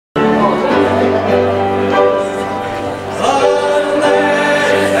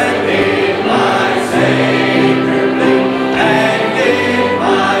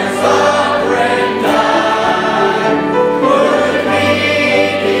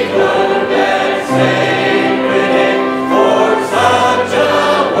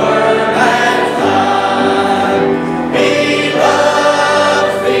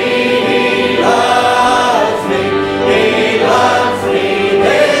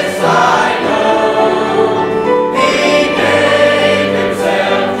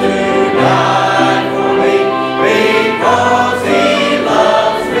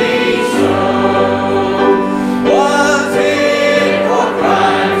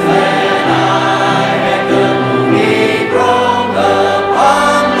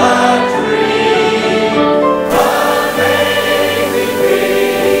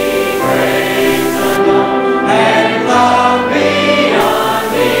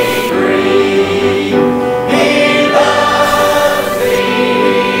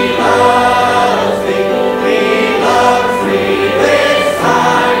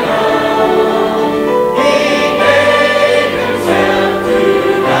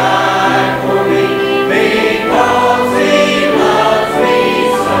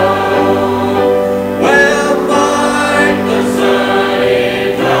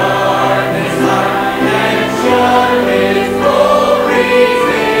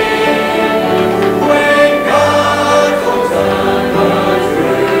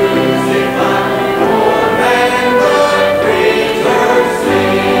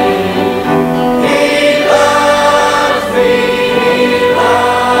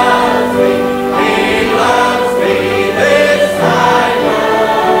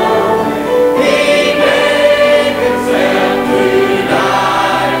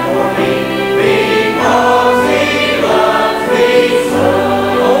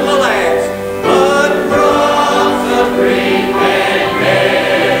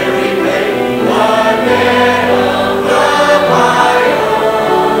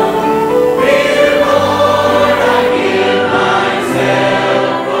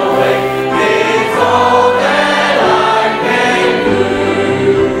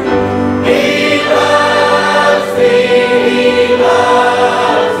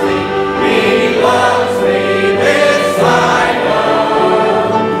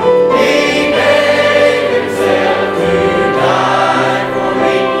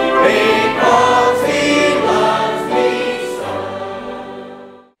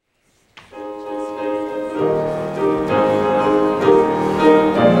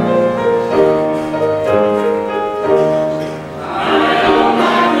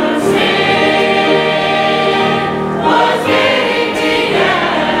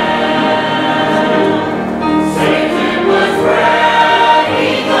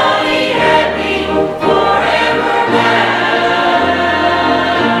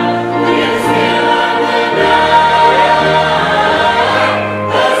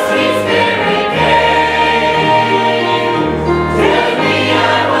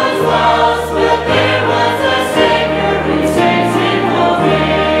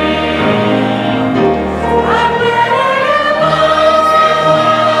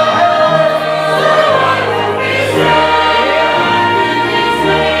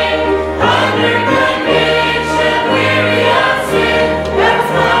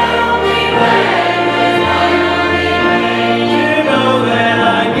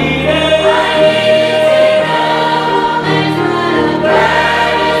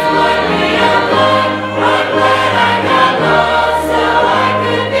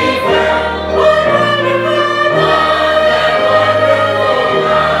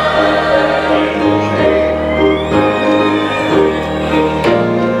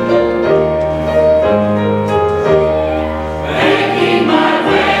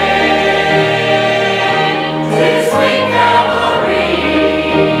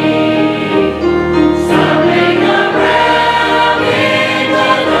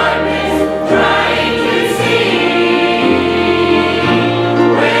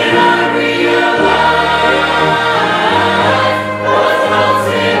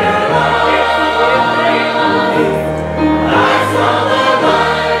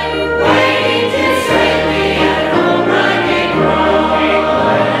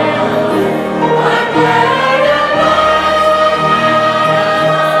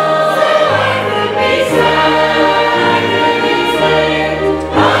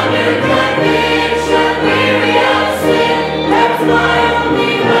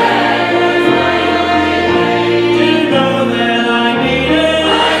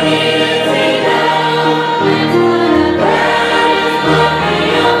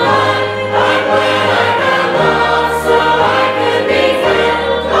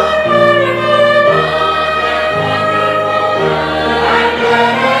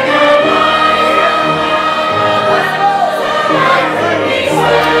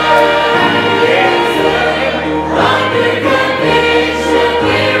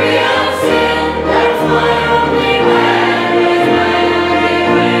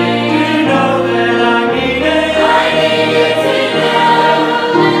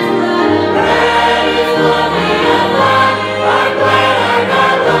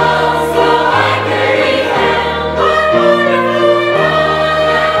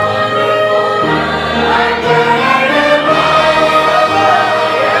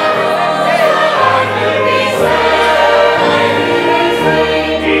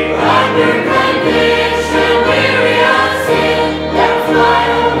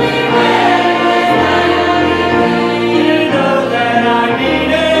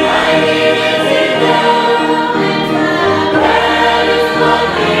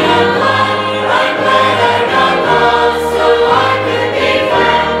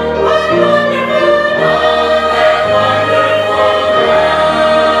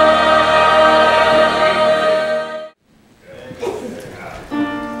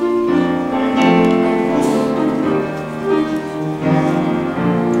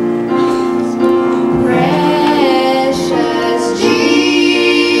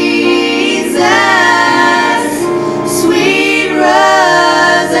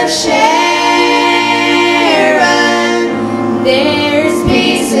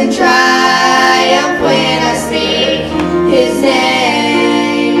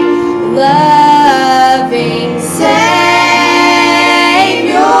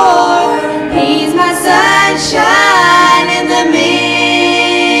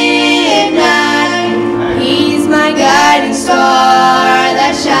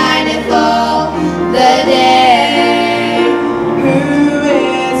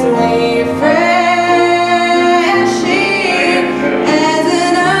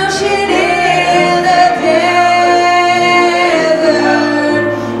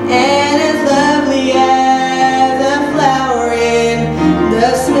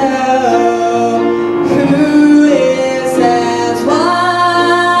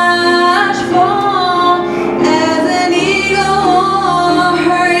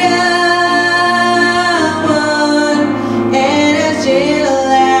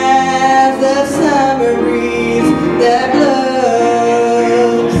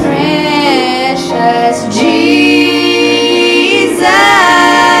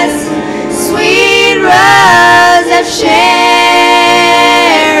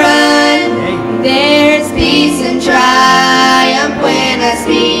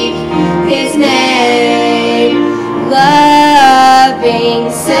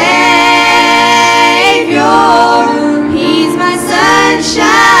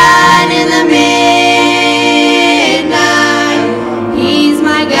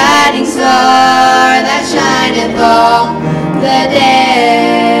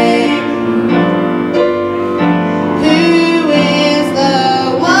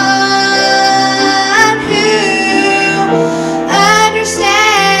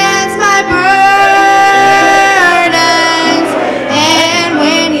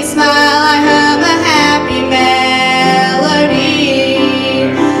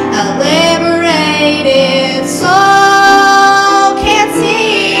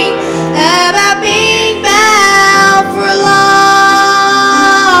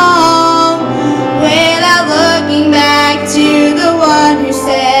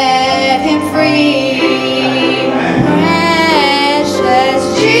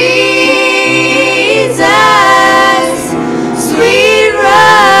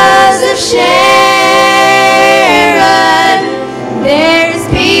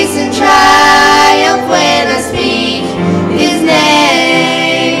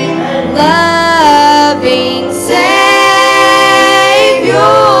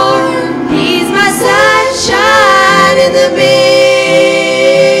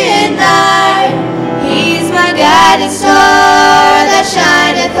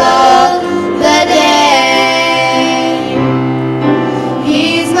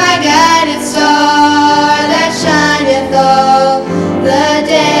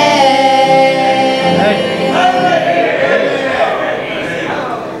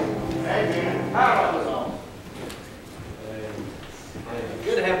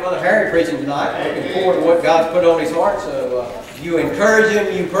have Brother Harry preaching tonight. Looking forward to what God's put on his heart. So you encourage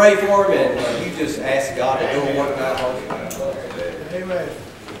him, you pray for him, and you just ask God to do a work in our hearts. Amen.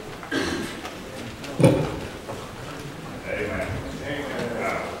 Amen.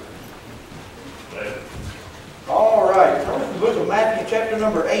 All right, come to the book of Matthew chapter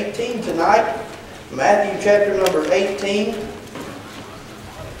number 18 tonight. Matthew chapter number 18.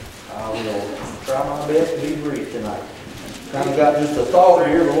 I will try my best to be brief tonight. Kind of got just a thought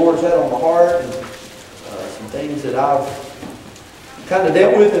here the Lord's had on my heart, and some things that I've kind of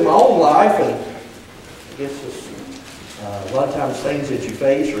dealt with in my own life, and I guess it's, a lot of times things that you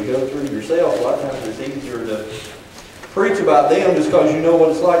face or go through yourself, a lot of times it's easier to preach about them just because you know what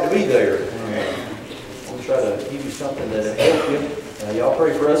it's like to be there. I'll try to give you something that'll help you. Y'all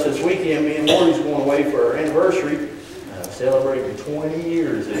pray for us this weekend. Me and Morty's going away for our anniversary, celebrating 20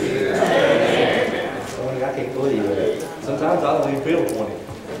 years this year. 20, I can't believe it. Sometimes I don't even feel 20.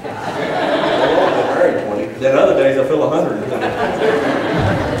 I've only been married 20. Then other days I feel 120.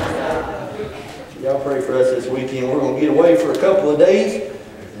 Y'all pray for us this weekend. We're going to get away for a couple of days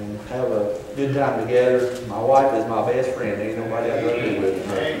and have a good time together. My wife is my best friend. Ain't nobody I'd rather be with.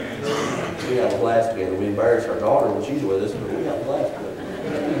 We have a blast together. We embarrass our daughter when she's with us, but we have a blast together.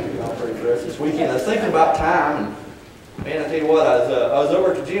 Y'all pray for us this weekend. I was thinking about time, and man, I tell you what, I was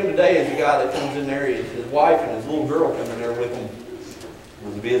over at the gym today. There's a guy that comes in there. His wife and his little girl come in there with him.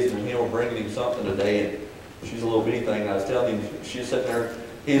 Was visiting him or bringing him something today, and she's a little bitty thing. I was telling him, she was sitting there.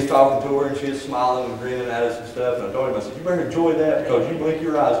 He was talking to her, and she was smiling and grinning at us and stuff. And I told him, I said, you better enjoy that because you blink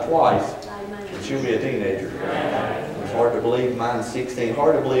your eyes twice, and she'll be a teenager. It's hard to believe mine's 16.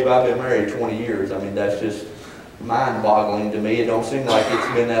 Hard to believe I've been married 20 years. I mean, that's just mind-boggling to me. It don't seem like it's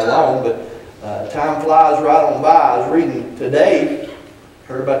been that long, but time flies right on by. I was reading today,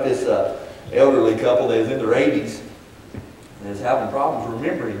 heard about this elderly couple that was in their 80s and is having problems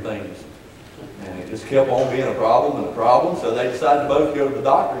remembering things. And it just kept on being a problem and a problem, so they decided to both go to the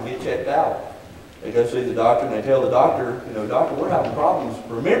doctor and get checked out. They go see the doctor and they tell the doctor, you know, doctor, we're having problems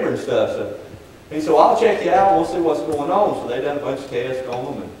remembering stuff. So he said, well, I'll check you out and we'll see what's going on. So they done a bunch of tests on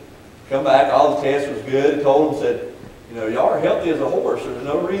them and come back, all the tests was good. He told them, said, you know, y'all are healthy as a horse. There's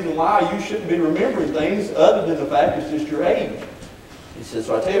no reason why you shouldn't be remembering things other than the fact it's just your age. He said,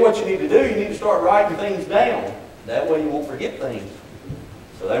 so I tell you what you need to do. You need to start writing things down. That way you won't forget things.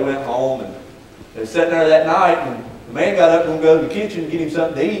 So they went home and they were sitting there that night, and the man got up and go to the kitchen to get him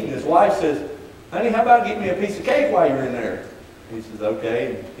something to eat, and his wife says, honey, how about getting me a piece of cake while you're in there? He says,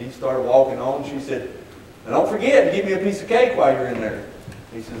 okay. And he started walking on, and she said, now don't forget to get me a piece of cake while you're in there.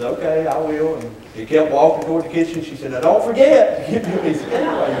 He says, okay, I will. And he kept walking toward the kitchen. She said, now don't forget to get me a piece of cake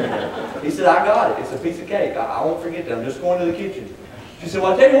while you're in there. He said, I got it. It's a piece of cake. I won't forget that. I'm just going to the kitchen. She said,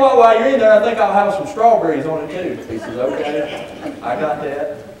 well, I'll tell you what, while you're in there, I think I'll have some strawberries on it too. He says, okay, I got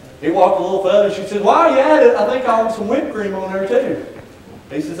that. He walked a little further. She said, while you're at it, I think I want some whipped cream on there too.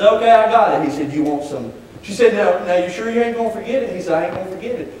 He says, okay, I got it. He said, you want some? She said, now you sure you ain't going to forget it? He said, I ain't going to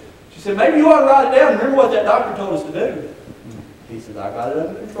forget it. She said, maybe you ought to write it down. Remember what that doctor told us to do. He said, I got it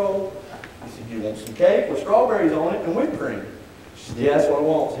under control. He said, you want some cake with strawberries on it and whipped cream? She said, yeah, that's what I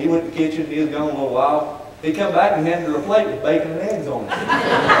want. So he went to the kitchen. He was gone a little while. He come back and handed her a plate with bacon and eggs on it. She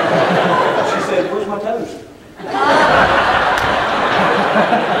said, where's my toast?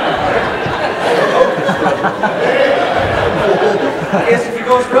 I guess if you're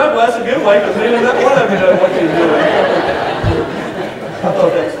going to struggle, that's a good way, because then not one of you knows what you're doing. I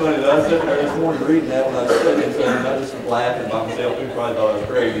thought that was funny, though. I was sitting there this morning reading that when I was studying something, and I just laughing by myself. People probably thought I was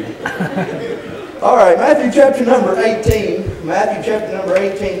crazy. All right, Matthew chapter number 18. Matthew chapter number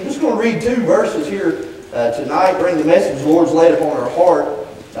 18. I'm just going to read 2 verses here tonight. Bring the message the Lord's laid upon our heart.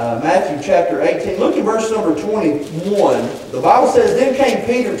 Matthew chapter 18. Look at verse number 21. The Bible says, then came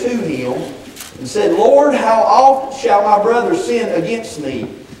Peter to him and said, Lord, how oft shall my brother sin against me,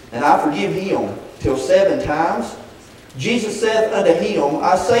 and I forgive him? Till 7 times? Jesus saith unto him,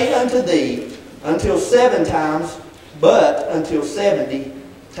 I say unto thee, until 7 times, but until 70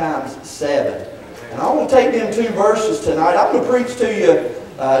 times 7. And I want to take them 2 verses tonight. I'm going to preach to you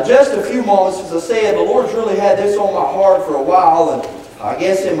just a few moments. As I said, the Lord's really had this on my heart for a while, and I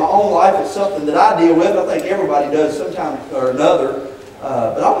guess in my own life it's something that I deal with. I think everybody does sometime or another.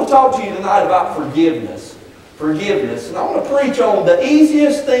 But I want to talk to you tonight about forgiveness. Forgiveness. And I want to preach on the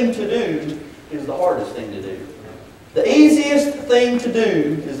easiest thing to do is the hardest thing to do. The easiest thing to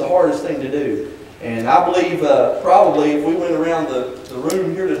do is the hardest thing to do. And I believe probably if we went around the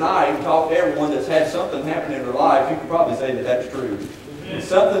room here tonight and talked to everyone that's had something happen in their life, you could probably say that that's true. It's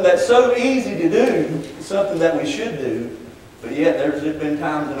something that's so easy to do, something that we should do, But yet there's been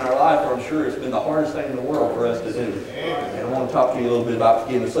times in our life where I'm sure it's been the hardest thing in the world for us to do. And I want to talk to you a little bit about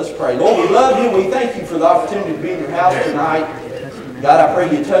forgiveness. Let's pray. Lord, we love you. We thank you for the opportunity to be in your house tonight. God, I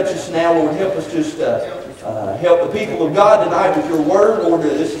pray you touch us now. Lord, help us just help the people of God tonight with your word. Lord,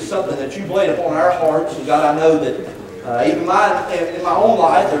 this is something that you've laid upon our hearts. And God, I know that even in my own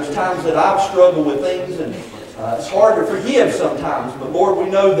life, there's times that I've struggled with things, and it's hard to forgive sometimes. But Lord, we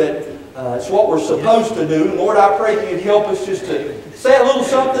know that it's what we're supposed to do. And Lord, I pray that you'd help us just to say a little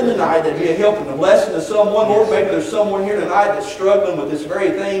something tonight that'd be a help and a blessing to someone. Lord, maybe there's someone here tonight that's struggling with this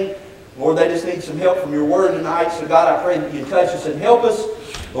very thing. Lord, they just need some help from your word tonight. So God, I pray that you touch us and help us.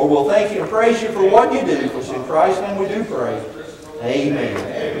 Lord, we'll thank you and praise you for what you do. For in Christ's name we do pray.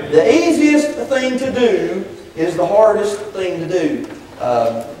 Amen. The easiest thing to do is the hardest thing to do.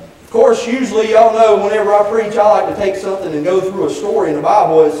 Of course, usually y'all know whenever I preach, I like to take something and go through a story in the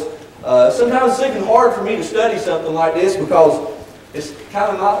Bible. Sometimes it's even hard for me to study something like this because it's kind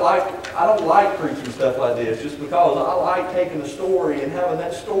of not like, I don't like preaching stuff like this just because I like taking a story and having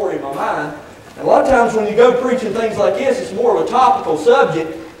that story in my mind. And a lot of times when you go preaching things like this, it's more of a topical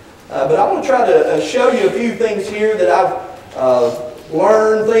subject. But I want to try to show you a few things here that I've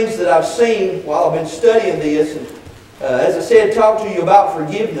learned, things that I've seen while I've been studying this. And as I said, talk to you about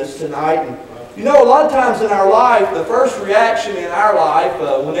forgiveness tonight. And you know, a lot of times in our life, the first reaction in our life,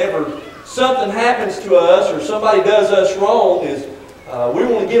 whenever something happens to us or somebody does us wrong, is we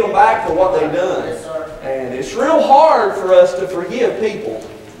want to get them back for what they've done. And it's real hard for us to forgive people.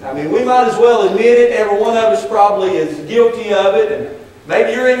 I mean, we might as well admit it. Every one of us probably is guilty of it. And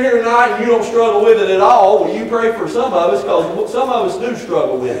maybe you're in here tonight and you don't struggle with it at all. Well, you pray for some of us because some of us do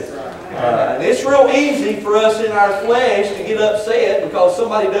struggle with it. And it's real easy for us in our flesh to get upset because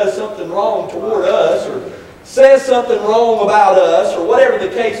somebody does something wrong toward us or says something wrong about us or whatever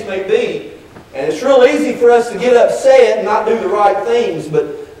the case may be. And it's real easy for us to get upset and not do the right things.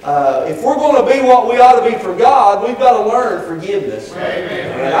 But if we're going to be what we ought to be for God, we've got to learn forgiveness.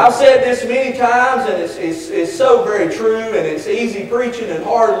 Amen. And I've said this many times, and it's so very true, and it's easy preaching and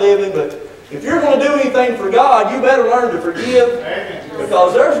hard living, but if you're going to do anything for God, you better learn to forgive.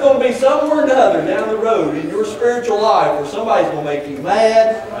 Because there's going to be somewhere or another down the road in your spiritual life where somebody's going to make you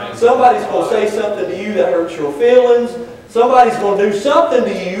mad. Somebody's going to say something to you that hurts your feelings. Somebody's going to do something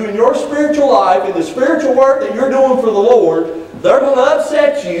to you in your spiritual life, in the spiritual work that you're doing for the Lord. They're going to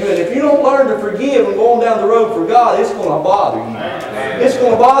upset you, and if you don't learn to forgive and go on down the road for God, it's going to bother you. It's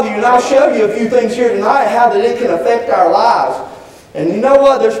going to bother you, and I'll show you a few things here tonight how that it can affect our lives. And you know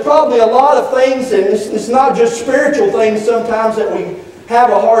what? There's probably a lot of things, and it's not just spiritual things sometimes that we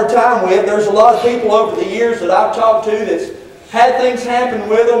have a hard time with. There's a lot of people over the years that I've talked to that's had things happen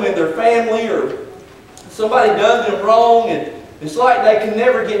with them in their family, or somebody done them wrong, and it's like they can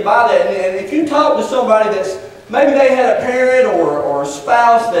never get by that. And if you talk to somebody that's, maybe they had a parent or a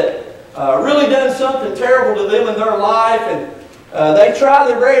spouse that really done something terrible to them in their life, and they try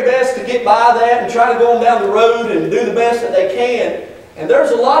their very best to get by that and try to go on down the road and do the best that they can. And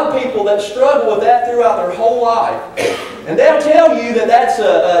there's a lot of people that struggle with that throughout their whole life. And they'll tell you that that's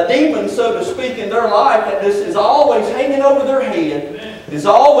a demon, so to speak, in their life, that this is always hanging over their head, is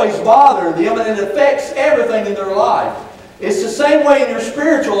always bothering them, and it affects everything in their life. It's the same way in your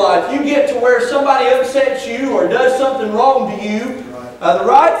spiritual life. You get to where somebody upsets you or does something wrong to you, the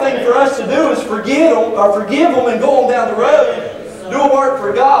right thing for us to do is forgive them and go on down the road. Do a work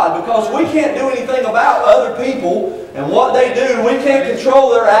for God, because we can't do anything about other people and what they do. We can't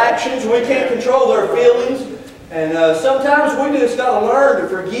control their actions. We can't control their feelings. And sometimes we just got to learn to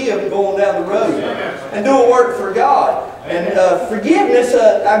forgive and go on down the road and do a work for God. And forgiveness,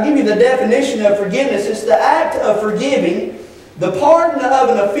 I'll give you the definition of forgiveness. It's the act of forgiving, the pardon of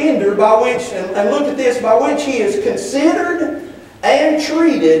an offender by which, and look at this, by which he is considered and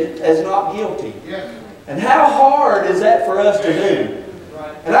treated as not guilty. And how hard is that for us to do?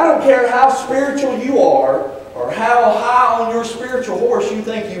 And I don't care how spiritual you are or how high on your spiritual horse you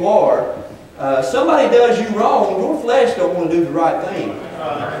think you are. Somebody does you wrong, your flesh don't want to do the right thing.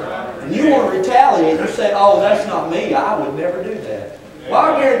 And you want to retaliate. You say, oh, that's not me. I would never do that.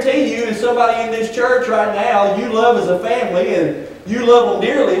 Well, I guarantee you, if somebody in this church right now you love as a family and you love them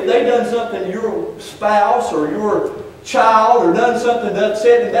dearly, if they've done something to your spouse or your child or done something to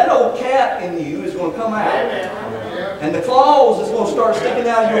upset them, that old cat in you is going to come out. And the claws is going to start sticking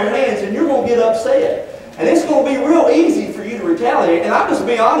out of your hands, and you're going to get upset. And it's going to be real easy for you to retaliate. And I'll just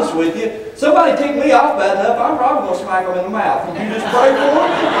be honest with you. Somebody ticked me off bad enough, I'm probably going to smack them in the mouth. You just pray for them.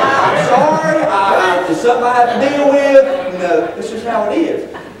 I'm sorry. It's something I have to deal with. You It's just how it is.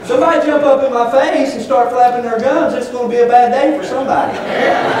 Somebody jump up in my face and start flapping their gums, it's going to be a bad day for somebody.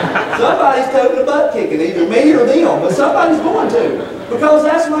 Somebody's toting a butt kicking, either me or them, but somebody's going to. Because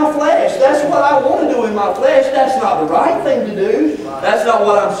that's my flesh. That's what I want to do in my flesh. That's not the right thing to do. That's not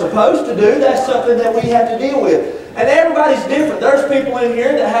what I'm supposed to do. That's something that we have to deal with. And everybody's different. There's people in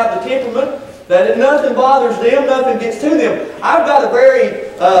here that have the temperament that if nothing bothers them, nothing gets to them. I've got a very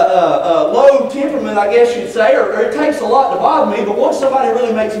low temperament, I guess you'd say, or it takes a lot to bother me, but once somebody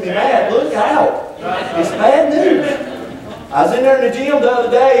really makes me mad, look out. It's bad news. I was in there in the gym the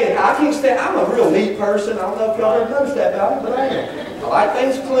other day, and I can't stand, I'm a real neat person. I don't know if y'all ever noticed that about me, but I am. I like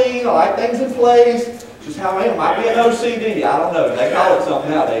things clean. I like things in place. Just how I am. Might be an OCD. I don't know. They call it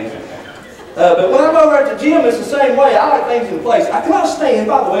something nowadays. But when I'm over at the gym, it's the same way. I like things in place. I cannot stand,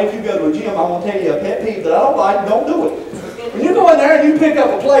 by the way, if you go to a gym, I'm going to tell you a pet peeve that I don't like, don't do it. When you go in there and you pick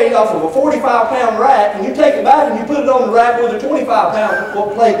up a plate off of a 45-pound rack, and you take it back and you put it on the rack where the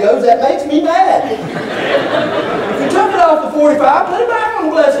 25-pound plate goes, that makes me mad. If you took it off the 45, put it back on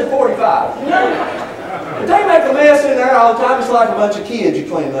the blessed 45. You know? If they make a mess in there all the time, it's like a bunch of kids you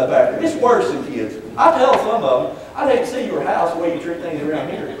clean up after. It's worse than kids. I tell some of them, I'd hate to see your house the way you treat things around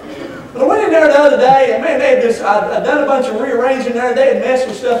here. But I went in there the other day, and man, they had just, I'd done a bunch of rearranging there. They had messed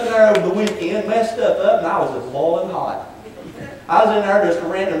with stuff in there over the weekend, messed stuff up, and I was just boiling hot. I was in there just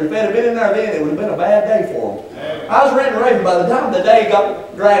ranting. If they'd have been in there then, it would have been a bad day for them. I was ranting and raving. By the time the day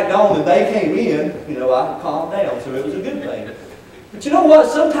got dragged on and they came in, you know, I calmed down, so it was a good thing. But you know what?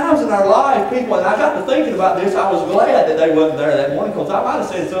 Sometimes in our life, people, and I got to thinking about this, I was glad that they wasn't there that morning, because I might have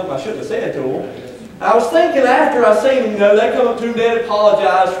said something I shouldn't have said to them. I was thinking after I seen them, you know, they come up to me, Dad,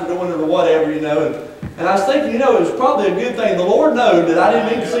 apologize for doing it or whatever, you know, and I was thinking, you know, it was probably a good thing. The Lord knew that I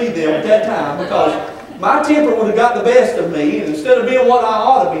didn't need to see them at that time, because my temper would have got the best of me, and instead of being what I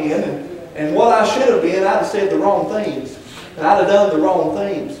ought to be and what I should have been, I'd have said the wrong things, and I'd have done the wrong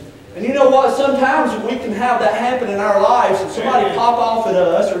things. And you know what? Sometimes we can have that happen in our lives, and somebody pop off at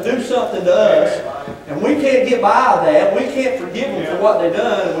us or do something to us, and we can't get by that. We can't forgive them for what they've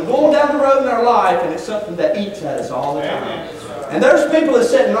done. And we're going down the road in our life, and it's something that eats at us all the time. And there's people that are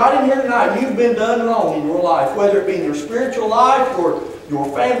sitting right in here tonight, and you've been done wrong in your life, whether it be in your spiritual life or your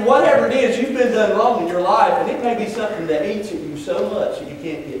family, whatever it is, you've been done wrong in your life, and it may be something that eats at you so much that you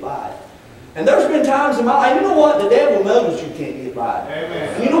can't get by. And there's been times in my life, you know what? The devil knows you can't get by.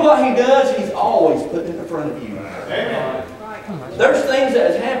 Amen. And you know what he does? He's always putting it in front of you. Amen. There's things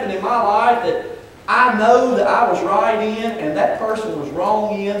that has happened in my life that I know that I was right in and that person was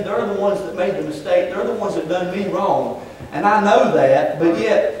wrong in. They're the ones that made the mistake. They're the ones that done me wrong. And I know that, but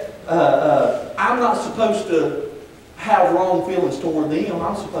yet I'm not supposed to have wrong feelings toward them.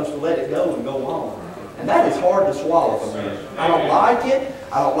 I'm supposed to let it go and go on. And that is hard to swallow for me. I don't like it.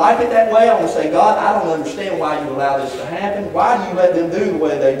 I don't like it that way. I want to say, God, I don't understand why you allow this to happen. Why do you let them do the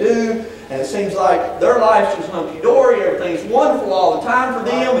way they do? And it seems like their life's just hunky-dory. Everything's wonderful all the time for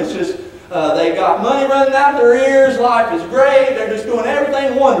them. It's just they got money running out their ears. Life is great. They're just doing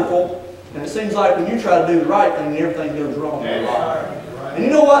everything wonderful. And it seems like when you try to do the right thing, everything goes wrong in your life. And you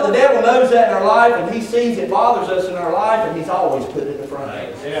know what? The devil knows that in our life, and he sees it bothers us in our life, and he's always put it in front of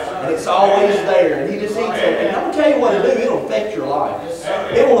us. And it's always there, and he just eats it. And I'm going to tell you what it'll do. It'll affect your life.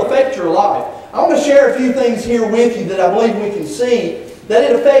 It will affect your life. I want to share a few things here with you that I believe we can see that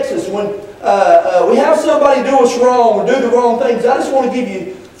it affects us. When we have somebody do us wrong or do the wrong things, I just want to give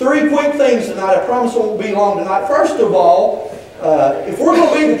you 3 quick things tonight. I promise it won't be long tonight. First of all, if we're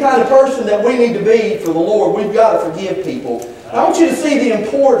going to be the kind of person that we need to be for the Lord, we've got to forgive people. I want you to see the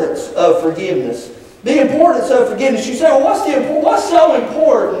importance of forgiveness. The importance of forgiveness. You say, well, what's so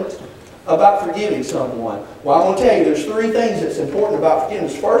important about forgiving someone? Well, I want to tell you, there's 3 things that's important about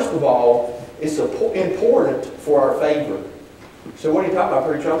forgiveness. First of all, it's important for our favor. So what are you talking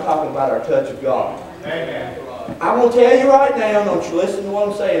about, preacher? I'm talking about our touch of God. Amen. I'm going to tell you right now, don't you listen to what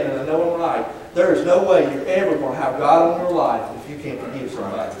I'm saying, and I know I'm right. There is no way you're ever going to have God in your life if you can't forgive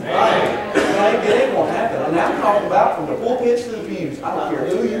somebody. Right? It ain't going to happen. And I'm talking about from the pulpits to the pews. I don't care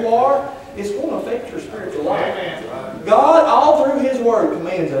who you are. It's going to affect your spiritual life. God, all through His Word,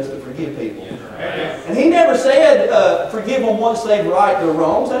 commands us to forgive people. And He never said, forgive them once they've right their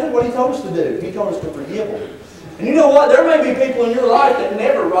wrongs. That ain't what He told us to do. He told us to forgive them. And you know what? There may be people in your life that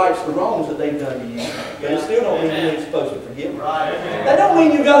never rights the wrongs that they've done to you. But it still don't mean you ain't supposed to forgive them. That don't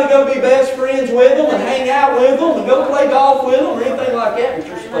mean you've got to go be best friends with them and hang out with them and go play golf with them or anything like that, but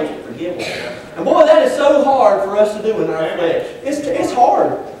you're supposed to forgive them. And boy, that is so hard for us to do in our flesh. It's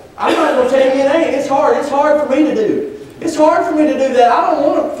hard. I'm not going to tell you it ain't. It's hard. It's hard for me to do. It's hard for me to do that. I don't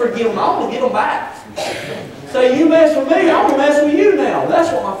want to forgive them. I want to get them back. Say, you mess with me, I'm going to mess with you now.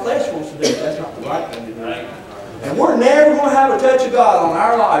 That's what my flesh wants to do. That's not the right thing to do. And we're never going to have a touch of God on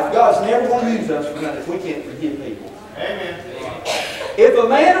our life. God's never going to use us for that if we can't forgive people. Amen. If a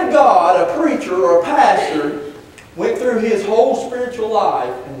man of God, a preacher or a pastor, went through his whole spiritual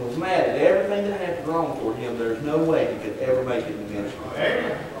life and was mad at everything that happened wrong toward him, there's no way he could ever make it in the ministry.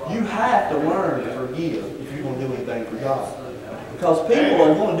 You have to learn to forgive if you're going to do anything for God. Because people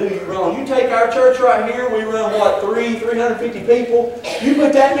are going to do you wrong. You take our church right here, we run, what, 350 people? You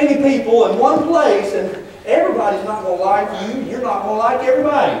put that many people in one place and everybody's not going to like you. You're not going to like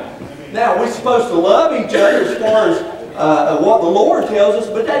everybody. Now, we're supposed to love each other as far as what the Lord tells us,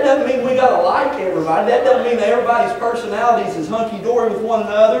 but that doesn't mean we got to like everybody. That doesn't mean that everybody's personalities is hunky-dory with one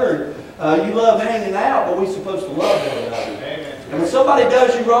another and you love hanging out, but we're supposed to love one another. And when somebody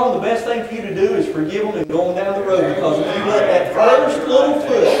does you wrong, the best thing for you to do is forgive them and go on down the road, because if you let that first little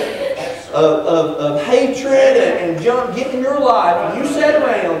foot of hatred and junk get in your life and you sit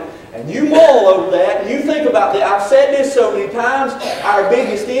around and you mull over that, and you think about that. I've said this so many times, our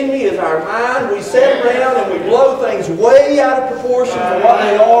biggest enemy is our mind. We sit around and we blow things way out of proportion for what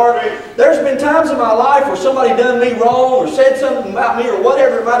they are. There's been times in my life where somebody done me wrong or said something about me or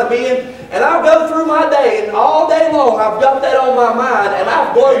whatever it might have been, and I'll go through my day, and all day long I've got that on my mind, and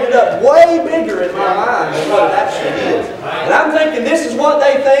I've blown it up way bigger in my mind than what it actually is. And I'm thinking this is what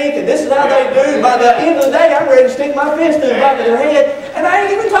they think, and this is how they do. By the end of the day, I'm ready to stick my fist in the back of their head, and I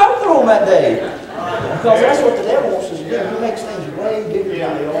ain't even talked to them that day. Because that's what the devil wants us to do. He makes things way bigger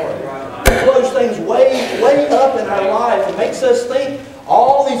than they are. He blows things way up in our life and makes us think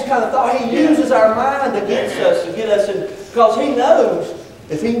all these kind of thoughts. He uses our mind against us to get us in, because he knows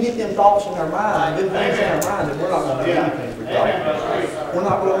if he can get them thoughts in our mind, them things in our mind, then we're not going to do anything for God. We're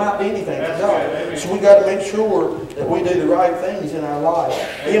not going to amount to anything for God. So we've got to make sure that we do the right things in our life.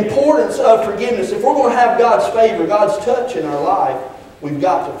 The importance of forgiveness. If we're going to have God's favor, God's touch in our life, we've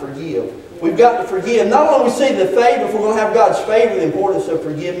got to forgive. We've got to forgive. Not only we see the favor, if we're going to have God's favor, the importance of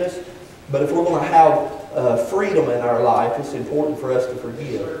forgiveness, but if we're going to have freedom in our life, it's important for us to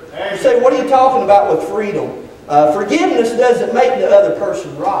forgive. You say, what are you talking about with freedom? Forgiveness doesn't make the other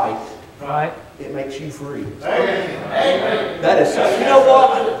person right. Right. It makes you free. That is so. You know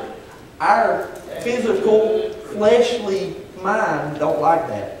what? Our physical, fleshly mind don't like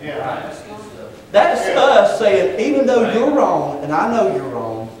that. That's us saying, even though you're wrong, and I know you're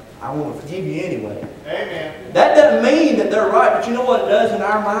wrong, I want to forgive you anyway. That doesn't mean that they're right, but you know what it does in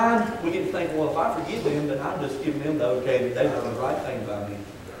our mind? We get to think, well, if I forgive them, then I'm just giving them the okay that they've done the right thing by me.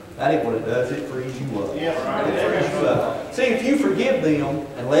 That ain't what it does. It frees you up. It frees you up. See, if you forgive them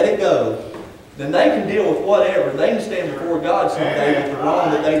and let it go, then they can deal with whatever. They can stand before God someday with the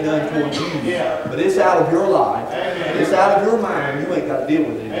wrong that they've done towards you. But it's out of your life. It's out of your mind. You ain't got to deal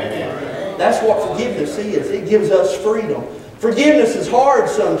with it anymore. That's what forgiveness is. It gives us freedom. Forgiveness is hard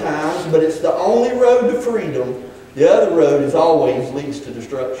sometimes, but it's the only road to freedom. The other road is always leads to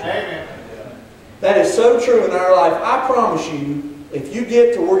destruction. That is so true in our life. I promise you, if you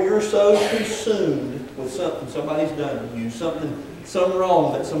get to where you're so consumed with something somebody's done to you, some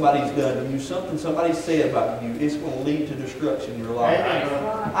wrong that somebody's done to you, something somebody said about you, it's going to lead to destruction in your life.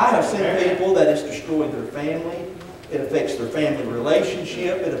 I have seen people that it's destroyed their family. It affects their family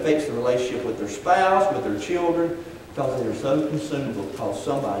relationship. It affects the relationship with their spouse, with their children, because they're so consumed because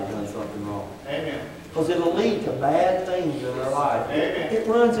somebody done something wrong. Because it'll lead to bad things in their life. It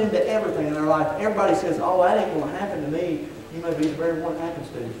runs into everything in our life. Everybody says, oh, that ain't going to happen to me. You may be the very one it happens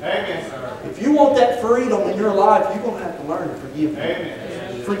to. If you want that freedom in your life, you're going to have to learn to forgive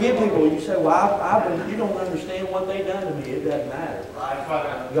people. Forgive people. You say, well, you don't understand what they done to me. It doesn't matter.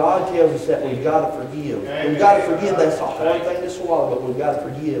 God tells us that we've got to forgive. We've got to forgive. That's a hard thing to swallow, but we've got to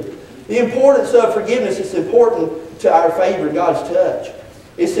forgive. The importance of forgiveness is important to our favor, God's touch.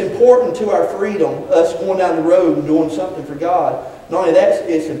 It's important to our freedom, us going down the road and doing something for God. Not only that,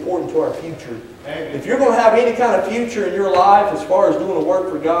 it's important to our future. If you're going to have any kind of future in your life as far as doing the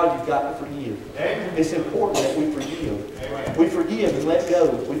work for God, you've got to forgive. It's important that we forgive. We forgive and let go.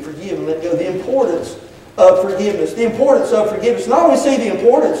 We forgive and let go. The importance of forgiveness. The importance of forgiveness. Not only see the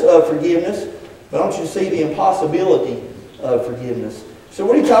importance of forgiveness, but I want you to see the impossibility of forgiveness. So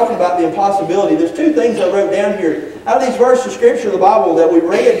what are you talking about, the impossibility? There's two things I wrote down here. Out of these verses of Scripture of the Bible that we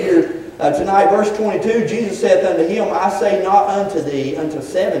read here tonight, verse 22, Jesus saith unto him, I say not unto thee unto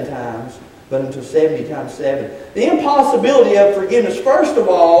 7 times, but unto 70 times 7. The impossibility of forgiveness. First of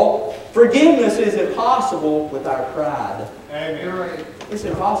all, forgiveness is impossible with our pride. Amen. It's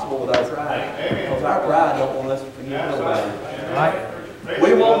impossible with our pride. Because our pride don't want us to forgive nobody. Right?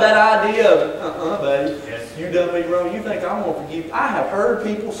 We want that idea of, buddy, you done me wrong. You think I'm going to forgive you. I have heard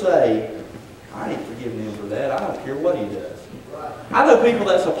people say, I ain't forgiving him for that. I don't care what he does. I know people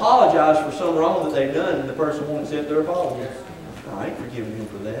that's apologized for some wrong that they've done, and the person won't accept their apology. I ain't forgiving him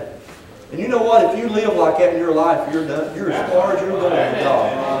for that. And you know what? If you live like that in your life, you're done. You're as far as you're going with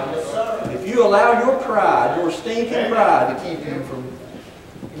God. If you allow your pride, your stinking pride, to keep you from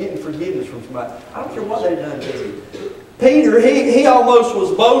getting forgiveness from somebody, I don't care what they've done to you. Peter, he almost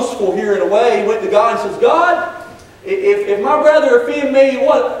was boastful here in a way. He went to God and says, God, if my brother offend me,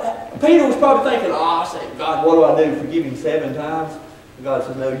 what? Peter was probably thinking, I say, God, what do? Forgive him 7 times? And God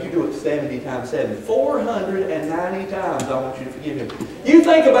says, no, you do it 70 times 7. 490 times I want you to forgive him. You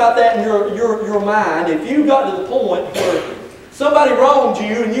think about that in your mind. If you got to the point where somebody wronged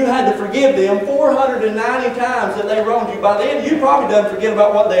you and you had to forgive them 490 times that they wronged you, by then you probably done forget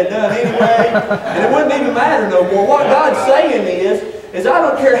about what they had done anyway, and it wouldn't even matter no more. What God's saying is I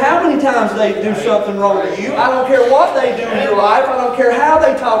don't care how many times they do something wrong to you. I don't care what they do in your life. I don't care how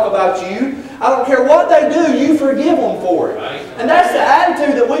they talk about you. I don't care what they do. You forgive them for it. And that's the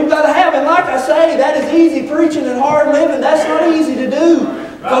attitude that we've got to have. And like I say, that is easy preaching and hard living. That's not easy to do.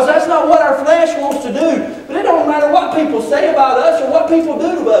 Because that's not what our flesh wants to do. But it don't matter what people say about us or what people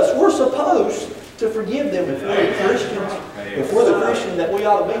do to us. We're supposed to forgive them if we're Christians. If we're the Christian that we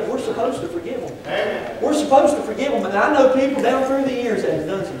ought to be, we're supposed to forgive them. We're supposed to forgive them. And I know people down through the years that have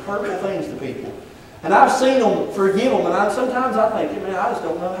done some hurtful things to people. And I've seen them forgive them. And sometimes I think, man, I just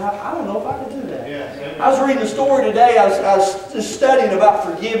don't know how. I don't know if I can do that. I was reading a story today. I was just studying about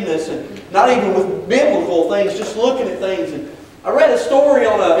forgiveness, and not even with biblical things, just looking at things. And I read a story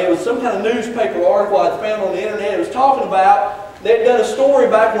on it was some kind of newspaper article I found on the internet. It was talking about, they'd done a story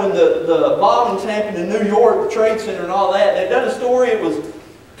back when the bombings happened in New York, the Trade Center and all that. They'd done a story, it was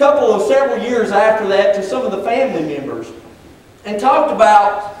several years after that, to some of the family members. And talked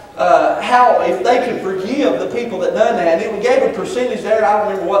about how if they could forgive the people that done that. And it gave a percentage there, I don't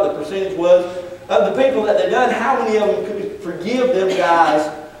remember what the percentage was, of the people that they done, how many of them could forgive them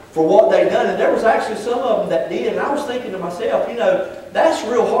guys for what they done. And there was actually some of them that did. And I was thinking to myself, you know, that's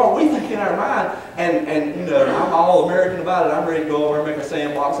real hard. We think in our mind, and you know, I'm all American about it. I'm ready to go over and make a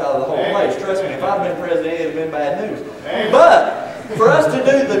sandbox out of the whole place. Trust me, if I'd been president, it would have been bad news. But for us to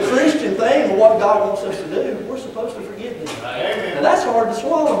do the Christian thing, what God wants us to do, we're supposed to forgive them. Now that's hard to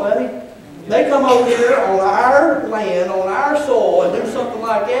swallow, buddy. They come over here on our land, on our soil, and do something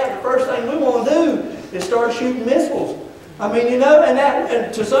like that. The first thing we want to do is start shooting missiles. I mean, you know,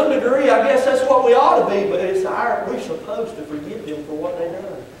 and to some degree, I guess that's what we ought to be, but we're supposed to forgive them for what they've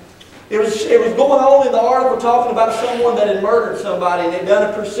done. It was going on in the article talking about someone that had murdered somebody, and they'd done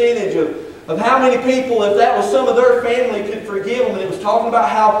a percentage of how many people, if that was some of their family, could forgive them. And it was talking about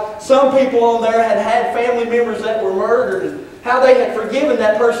how some people on there had family members that were murdered, and how they had forgiven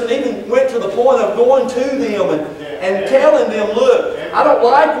that person, even went to the point of going to them and telling them, look, I don't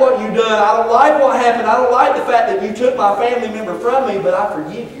like what you've done. I don't like what happened. I don't like the fact that you took my family member from me, but I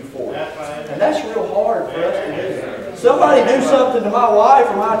forgive you for it. And that's real hard for us to do. Somebody do something to my wife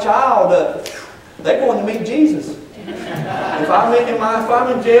or my child, they're going to meet Jesus. If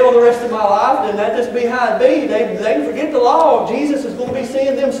I'm in jail the rest of my life, then that just be how it be. They can forget the law. Jesus is going to be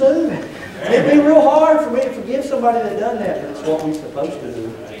seeing them soon. And it'd be real hard for me to forgive somebody that done that, but it's what we're supposed to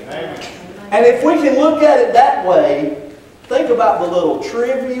do. And if we can look at it that way, think about the little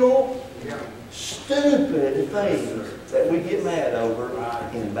trivial, stupid things that we get mad over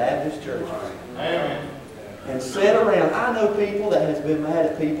in Baptist churches. And sit around. I know people that has been mad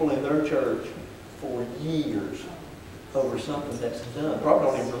at people in their church for years over something that's done. Probably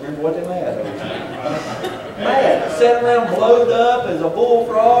don't even remember what they're mad over. Mad. Sat around blowed up as a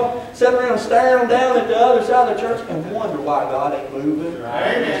bullfrog. Sat around staring down at the other side of the church and wonder why God ain't moving.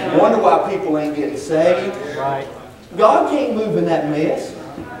 Wonder why people ain't getting saved. God can't move in that mess.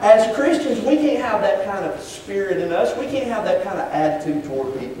 As Christians, we can't have that kind of spirit in us. We can't have that kind of attitude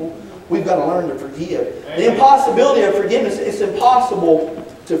toward people. We've got to learn to forgive. The impossibility of forgiveness, it's impossible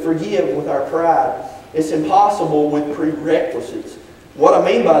to forgive with our pride. It's impossible with prerequisites. What I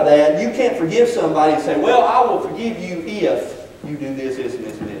mean by that, you can't forgive somebody and say, well, I will forgive you if you do this, this, and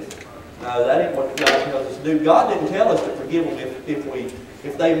this, and this. No, that ain't what God tells us to do. God didn't tell us to forgive them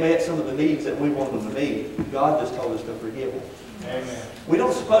if they met some of the needs that we want them to meet. God just told us to forgive them. Amen. We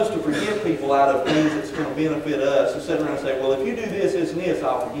don't supposed to forgive people out of things that's going to benefit us and sit around and say, well, if you do this, this, and this,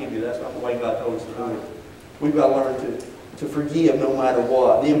 I'll forgive you. That's not the way God told us to do it. We've got to learn to forgive no matter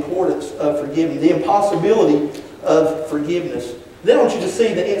what. The importance of forgiving. The impossibility of forgiveness. Then I want you to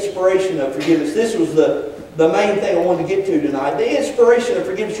see the inspiration of forgiveness. This was the main thing I wanted to get to tonight. The inspiration of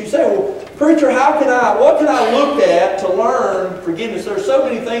forgiveness. You say, well, preacher, what can I look at to learn forgiveness? There are so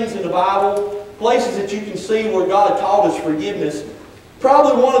many things in the Bible, places that you can see where God taught us forgiveness.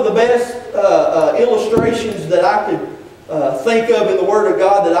 Probably one of the best illustrations that I could think of in the Word of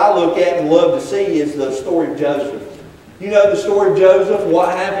God that I look at and love to see is the story of Joseph. You know the story of Joseph,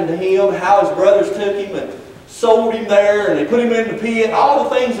 what happened to him, how his brothers took him and sold him there, and they put him in the pit, all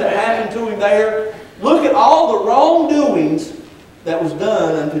the things that happened to him there. Look at all the wrongdoings that was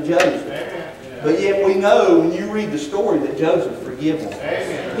done unto Joseph. But yet we know when you read the story that Joseph forgave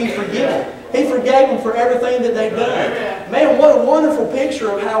them. He forgave them. He forgave them for everything that they've done. Man, what a wonderful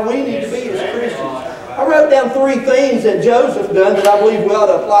picture of how we need to be as Christians. I wrote down 3 things that Joseph done that I believe we ought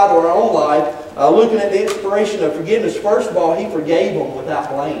to apply to our own life. Looking at the inspiration of forgiveness, first of all, he forgave them without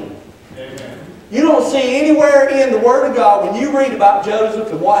blame. You don't see anywhere in the Word of God, when you read about Joseph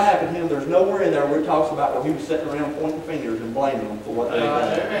and what happened to him, there's nowhere in there where it talks about where he was sitting around pointing fingers and blaming them for what they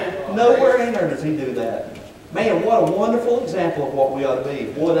done. Nowhere in there does he do that. Man, what a wonderful example of what we ought to be.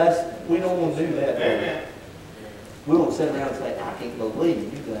 Boy, we don't want to do that. We don't sit around and say, I can't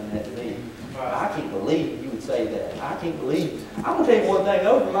believe you've done that to me. I can't believe you would say that. I can't believe. I'm going to tell you one thing.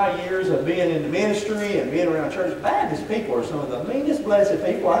 Over my years of being in the ministry and being around church, Baptist people are some of the meanest, blessed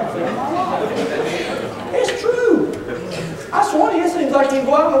people I've seen in my life. It's true. I swear to you, it seems like you can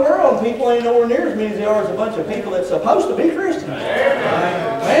go out in the world and people ain't nowhere near as many as they are as a bunch of people that's supposed to be Christians.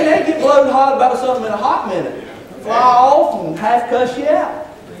 Man, they get blown hot about something in a hot minute. Fly off and half cuss you out.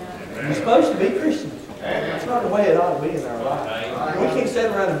 You're supposed to be Christians. That's not the way it ought to be in our life. We can't sit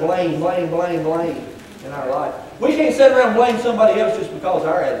around and blame in our life. We can't sit around and blame somebody else just because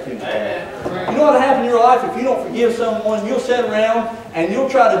our attitude's bad. You know what will happen in your life if you don't forgive someone? You'll sit around and you'll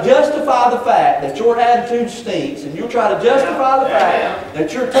try to justify the fact that your attitude stinks, and you'll try to justify the fact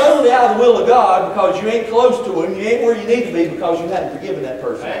that you're totally out of the will of God because you ain't close to Him, you ain't where you need to be because you haven't forgiven that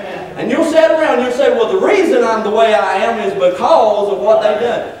person. And you'll sit around and you'll say, well, the reason I'm the way I am is because of what they've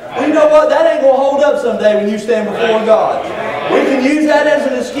done. Well, you know what? That ain't going to hold up someday when you stand before God. We can use that as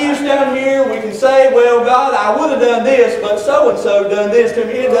an excuse down here. We can say, well, God, I would have done this, but so-and-so done this to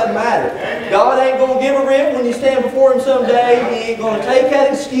me. It doesn't matter. God ain't going to give a rip when you stand before Him someday. He ain't going to take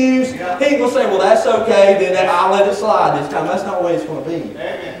that excuse. He ain't going to say, well, that's okay, then I'll let it slide this time. That's not the way it's going to be.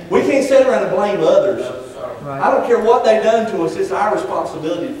 We can't sit around and blame others. I don't care what they've done to us. It's our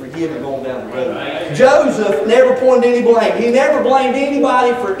responsibility to forgive and going down the road. Joseph never pointed any blame. He never blamed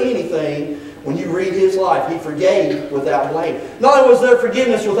anybody for anything. When you read his life, he forgave without blame. Not only was there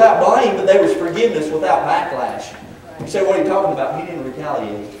forgiveness without blame, but there was forgiveness without backlash. You say, what are you talking about? He didn't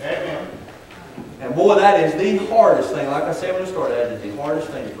retaliate. And boy, that is the hardest thing. Like I said when I started, that is the hardest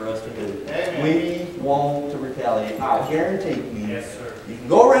thing for us to do. We want to retaliate. I guarantee you. Yes, sir. You can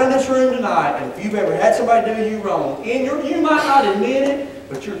go around this room tonight, and if you've ever had somebody do you wrong, and you might not admit it,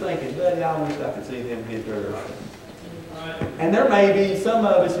 but you're thinking, buddy, I wish I could see them get theirs. And there may be some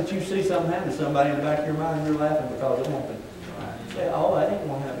of us that you see something happen to somebody in the back of your mind, and you're laughing because it happened. You say, oh, that ain't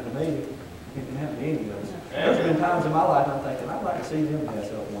going to happen to me. It can happen to any of us. There's been times in my life I'm thinking, I'd like to see them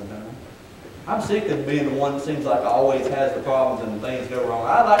mess up one time. I'm sick of being the one that seems like always has the problems and things go wrong.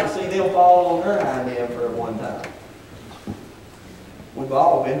 I'd like to see them fall on their hind end for one time. We've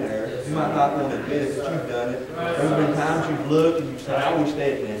all been there. You might not want to admit it, but you've done it. There's been times you've looked and you've said, I wish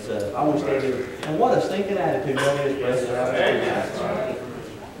they'd mess up. I wish they did. And what a stinking attitude that is,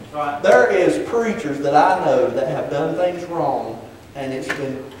 brother. There is preachers that I know that have done things wrong, and it's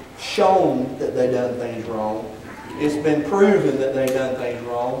been shown that they've done things wrong. It's been proven that they've done things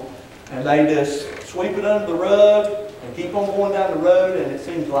wrong. And they just sweep it under the rug and keep on going down the road, and it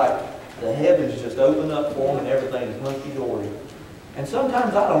seems like the heavens just open up for them and everything is hunky-dory. And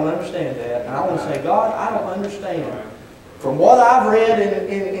sometimes I don't understand that. And I want to say, God, I don't understand. From what I've read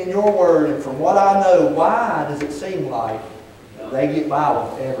in your word and from what I know, why does it seem like they get by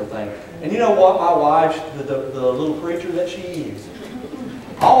with everything? And you know what? My wife, the little preacher that she is,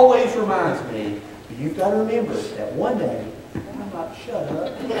 always reminds me, you've got to remember that one day, I'm like, shut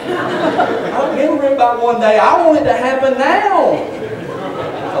up. I don't give a rip about one day. I want it to happen now.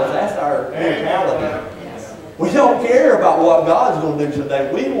 Because that's our mentality. We don't care about what God's going to do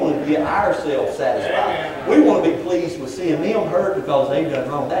someday. We want to get ourselves satisfied. We want to be pleased with seeing them hurt because they've done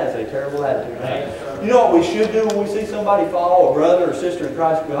wrong. That is a terrible attitude. You know what we should do when we see somebody fall, a brother or sister in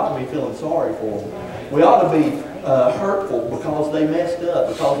Christ? We ought to be feeling sorry for them. We ought to be hurtful because they messed up,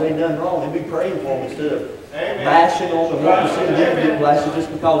 because they done wrong, and be praying for them instead of bashing them and wanting to see them get blasted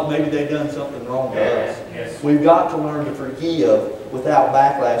just because maybe they've done something wrong to us. We've got to learn to forgive without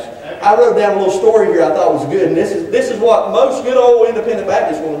backlash. I wrote down a little story here I thought was good, and this is what most good old independent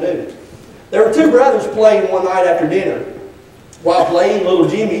Baptists want to do. There were two brothers playing one night after dinner. While playing, little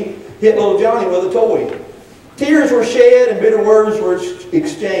Jimmy hit little Johnny with a toy. Tears were shed and bitter words were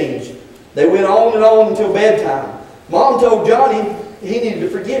exchanged. They went on and on until bedtime. Mom told Johnny he needed to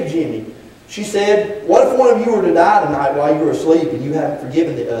forgive Jimmy. She said, what if one of you were to die tonight while you were asleep and you haven't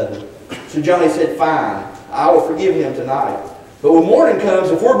forgiven the other? So Johnny said, fine, I will forgive him tonight. But when morning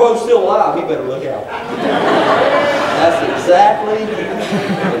comes, if we're both still alive, he better look out. That's exactly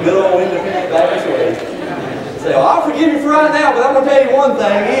the good old independent Baptist way. Say, well, I'll forgive you for right now, but I'm going to tell you one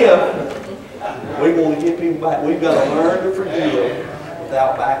thing. If we want to get people back, we've got to learn to forgive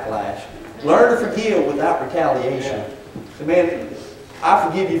without backlash. Learn to forgive without retaliation. So, man, I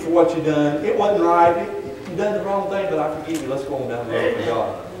forgive you for what you've done. It wasn't right. You've done the wrong thing, but I forgive you. Let's go on down the road for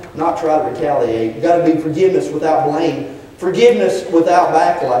God. Not try to retaliate. You've got to be forgiveness without blame. Forgiveness without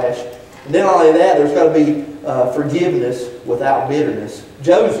backlash. And then not only that, there's got to be forgiveness without bitterness.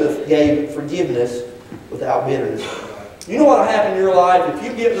 Joseph gave forgiveness without bitterness. You know what will happen in your life? If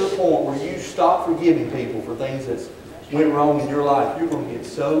you get to the point where you stop forgiving people for things that went wrong in your life, you're going to get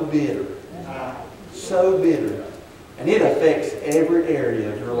so bitter. So bitter. And it affects every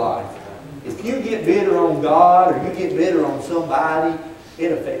area of your life. If you get bitter on God or you get bitter on somebody,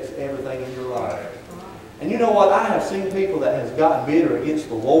 it affects everything in your life. And you know what? I have seen people that has gotten bitter against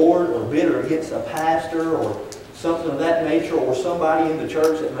the Lord or bitter against a pastor or something of that nature or somebody in the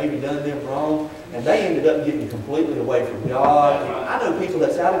church that maybe done them wrong, and they ended up getting completely away from God. I know people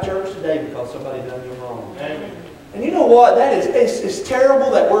that's out of church today because somebody done them wrong. And you know what? That is, it's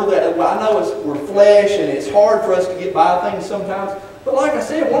terrible that we're that. Well, I know we're flesh and it's hard for us to get by things sometimes. But like I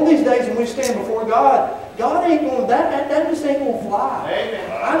said, one of these days when we stand before God, God ain't going, that just ain't going to fly.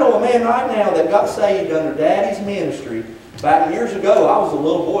 Amen. I know a man right now that got saved under Daddy's ministry. Back years ago, I was a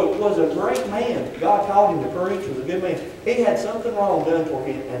little boy. He was a great man. God called him to preach. Was a good man. He had something wrong done for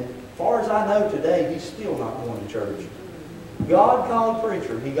him. And as far as I know today, he's still not going to church. God called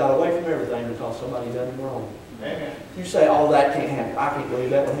preacher. He got away from everything because somebody done him wrong. Amen. You say, oh, that can't happen. I can't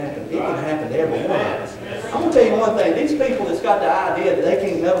believe that would happen. It can happen to every one of us. I'm going to tell you one thing. These people that's got the idea that they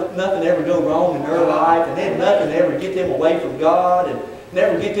can't nothing ever go wrong in their life and then nothing ever get them away from God and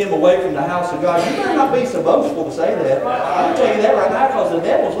never get them away from the house of God. You better not be so boastful to say that. I'm going to tell you that right now because the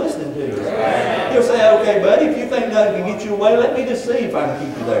devil's listening to you. He'll say, okay, buddy, if you think nothing can get you away, let me just see if I can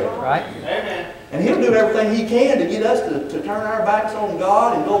keep you there. Right? Amen. And he'll do everything he can to get us to turn our backs on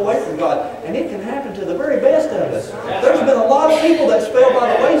God and go away from God. And it can happen to the very best of us. There's been a lot of people that fell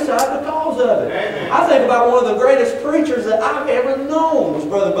by the wayside because of it. I think about one of the greatest preachers that I've ever known was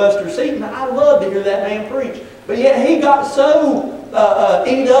Brother Buster Seaton. I love to hear that man preach. But yet he got so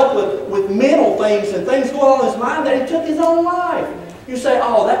eat up with mental things and things going on in his mind that he took his own life. You say,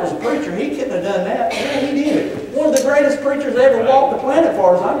 oh, that was a preacher. He couldn't have done that. Yeah, he did it. One of the greatest preachers that ever walked the planet, as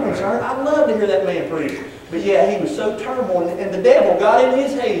far as I'm concerned. I'd love to hear that man preach. But yeah, he was so turmoil, and the devil got in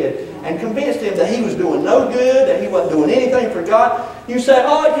his head and convinced him that he was doing no good, that he wasn't doing anything for God. You say,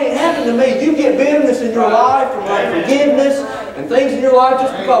 oh, it can't happen to me. You get bitterness in your life from unforgiveness and things in your life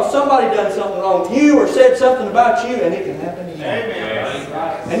just because somebody done something wrong to you or said something about you, and it can happen to you.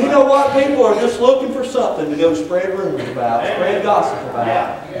 And you know what? People are just looking for something to go spread rumors about, spread gossip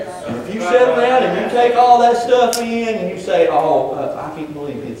about. And if you sit around and you take all that stuff in and you say, oh, I can't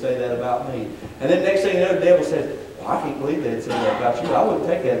believe he'd say that about me. And then next thing you know, the devil says, well, I can't believe they'd say that about you. I wouldn't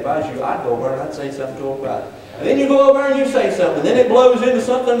take that advice. I'd go over and I'd say something to them about it. And then you go over and you say something. And then it blows into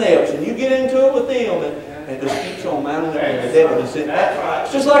something else. And you get into it with them. And it just keeps on mounting up. And the devil just sitting back.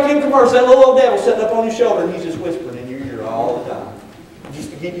 It's just like in commercial. That little old devil sitting up on your shoulder and he's just whispering in your ear all the time. Just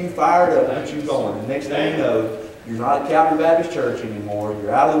to get you fired up and get you going. And next thing you know, you're not at Calvary Baptist Church anymore.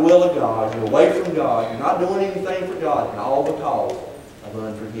 You're out of the will of God. You're away from God. You're not doing anything for God. And all because of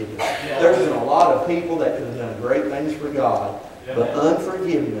unforgiveness. There's been a lot of people that could have done great things for God, but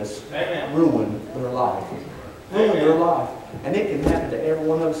unforgiveness ruined their life. Ruined their life. And it can happen to every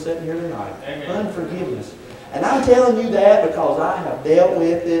one of us sitting here tonight. Unforgiveness. And I'm telling you that because I have dealt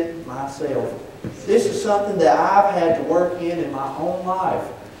with it myself. This is something that I've had to work in my own life.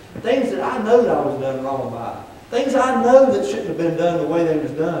 Things that I know that I was done wrong by. Things I know that shouldn't have been done the way they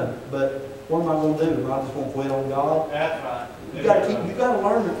was done. But what am I going to do? Am I just going to quit on God? That's right. You got to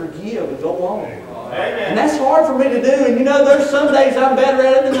learn to forgive and go on. Amen. And that's hard for me to do. And you know, there's some days I'm better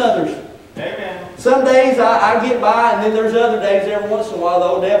at it than others. Amen. Some days I get by, and then there's other days every once in a while the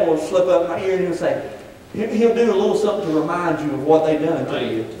old devil will slip up in my ear and he'll say, he'll do a little something to remind you of what they've done to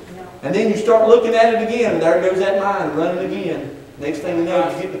you. And then you start looking at it again, and there goes that mind running again. Next thing you know,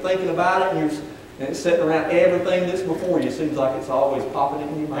 you get to thinking about it, and it's sitting around everything that's before you. It seems like it's always popping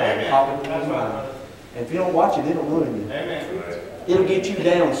in your mind, popping in your mind. And if you don't watch it, it'll ruin you. It'll get you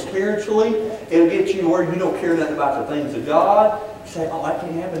down spiritually. It'll get you where you don't care nothing about the things of God. You say, oh, that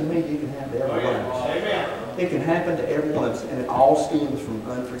can't happen to me. It can happen to every one of us. It can happen to every one of us, and it all stems from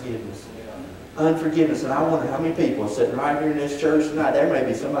unforgiveness. Unforgiveness. And I wonder how many people are sitting right here in this church tonight. There may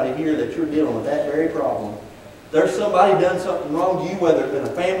be somebody here that you're dealing with that very problem. There's somebody done something wrong to you, whether it's been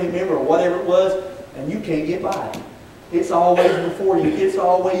a family member or whatever it was, and you can't get by it. It's always before you. It's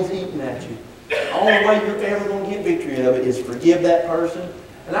always eating at you. The only way you're ever going to get victory of it is forgive that person.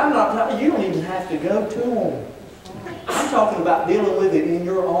 And I'm not, you don't even have to go to them. I'm talking about dealing with it in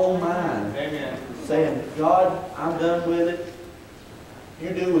your own mind. Amen. Saying, God, I'm done with it. You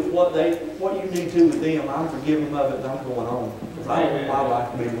do with what you need to with them. I'm forgiving them of it and I'm going on. Because I don't want my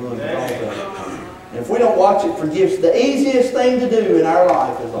life to be ruined because of it. And if we don't watch it, forgive. The easiest thing to do in our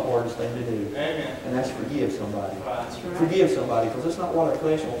life is the hardest thing to do. Amen. And that's forgive somebody. Right. Forgive somebody, because that's not what our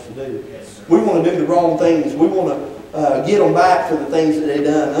flesh wants to do. We want to do the wrong things. We want to get them back for the things that they've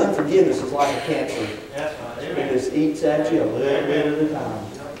done. Unforgiveness is like a cancer. That's right. It just eats at you a little bit at a time.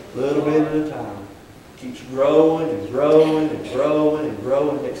 A little bit at a time. Keeps growing and growing and growing and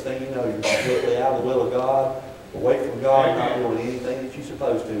growing. Next thing you know, you're completely out of the will of God, away from God, not doing anything that you're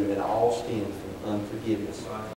supposed to, and it all stems from unforgiveness.